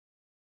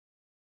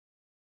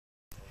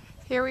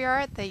Here we are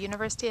at the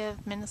University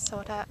of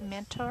Minnesota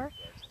Mentor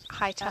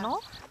High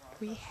Tunnel.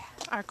 We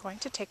are going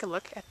to take a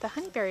look at the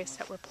honeyberries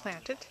that were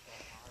planted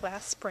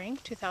last spring,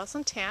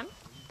 2010.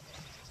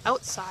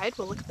 Outside,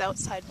 we'll look at the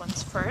outside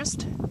ones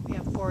first. We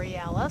have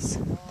borealis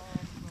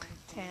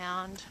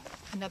and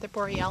another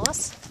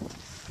borealis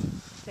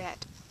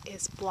that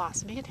is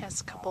blossoming. It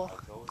has a couple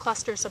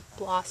clusters of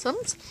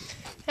blossoms,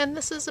 and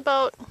this is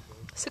about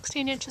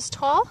 16 inches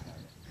tall.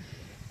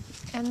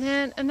 And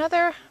then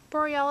another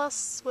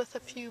borealis with a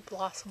few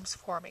blossoms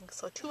forming.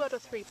 So 2 out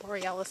of 3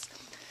 borealis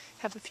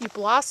have a few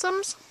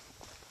blossoms.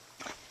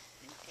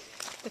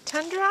 The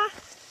tundra,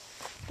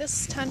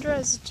 this tundra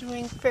is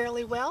doing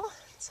fairly well.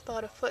 It's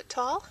about 1 foot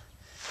tall,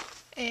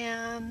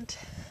 and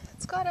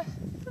it's got a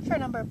fair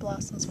number of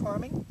blossoms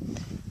forming.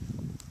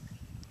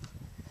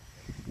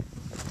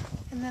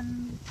 And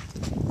then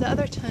the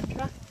other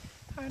tundra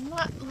are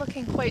not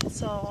looking quite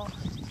so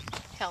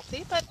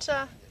healthy, but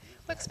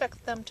we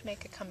expect them to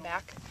make a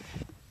comeback.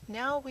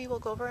 Now we will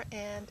go over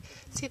and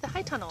see the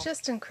high tunnel.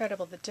 Just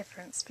incredible the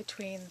difference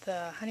between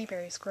the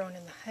honeyberries grown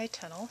in the high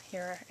tunnel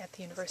here at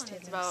the University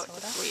of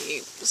Minnesota. If we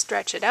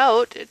stretch it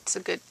out, it's a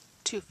good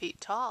 2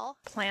 feet tall.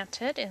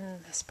 Planted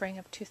in the spring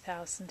of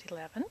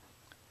 2011,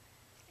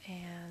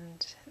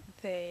 and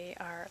they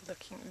are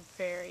looking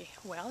very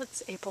well.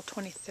 It's April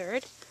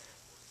 23rd,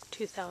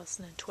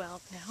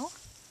 2012 now.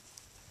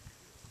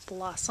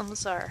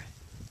 Blossoms are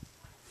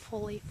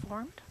fully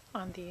formed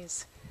on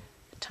these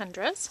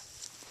tundras.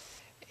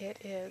 It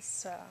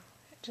is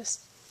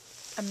just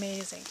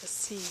amazing to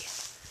see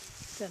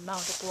the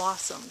amount of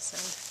blossoms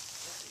and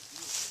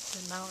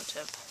the amount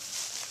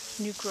of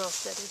new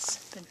growth that has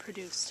been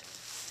produced.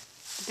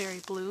 The berry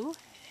blue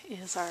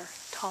is our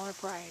taller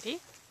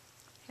variety.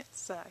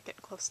 It's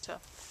getting close to,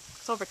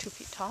 it's over 2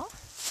 feet tall.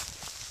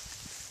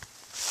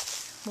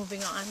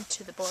 Moving on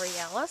to the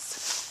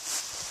borealis.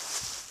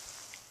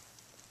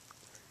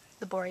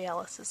 The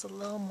borealis is a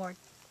little more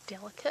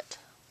delicate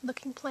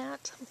looking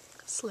plant,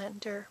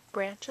 slender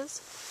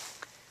branches,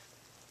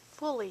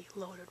 fully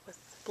loaded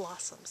with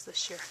blossoms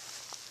this year.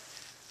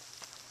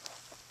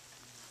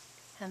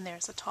 And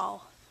there's a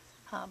tall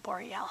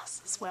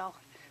borealis as well.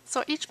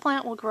 So each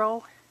plant will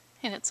grow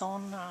in its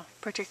own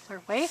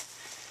particular way,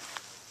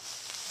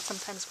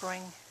 sometimes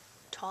growing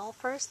tall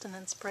first and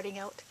then spreading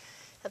out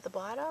at the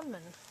bottom,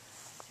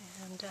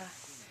 and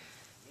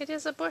it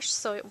is a bush,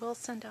 so it will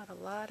send out a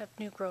lot of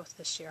new growth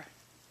this year.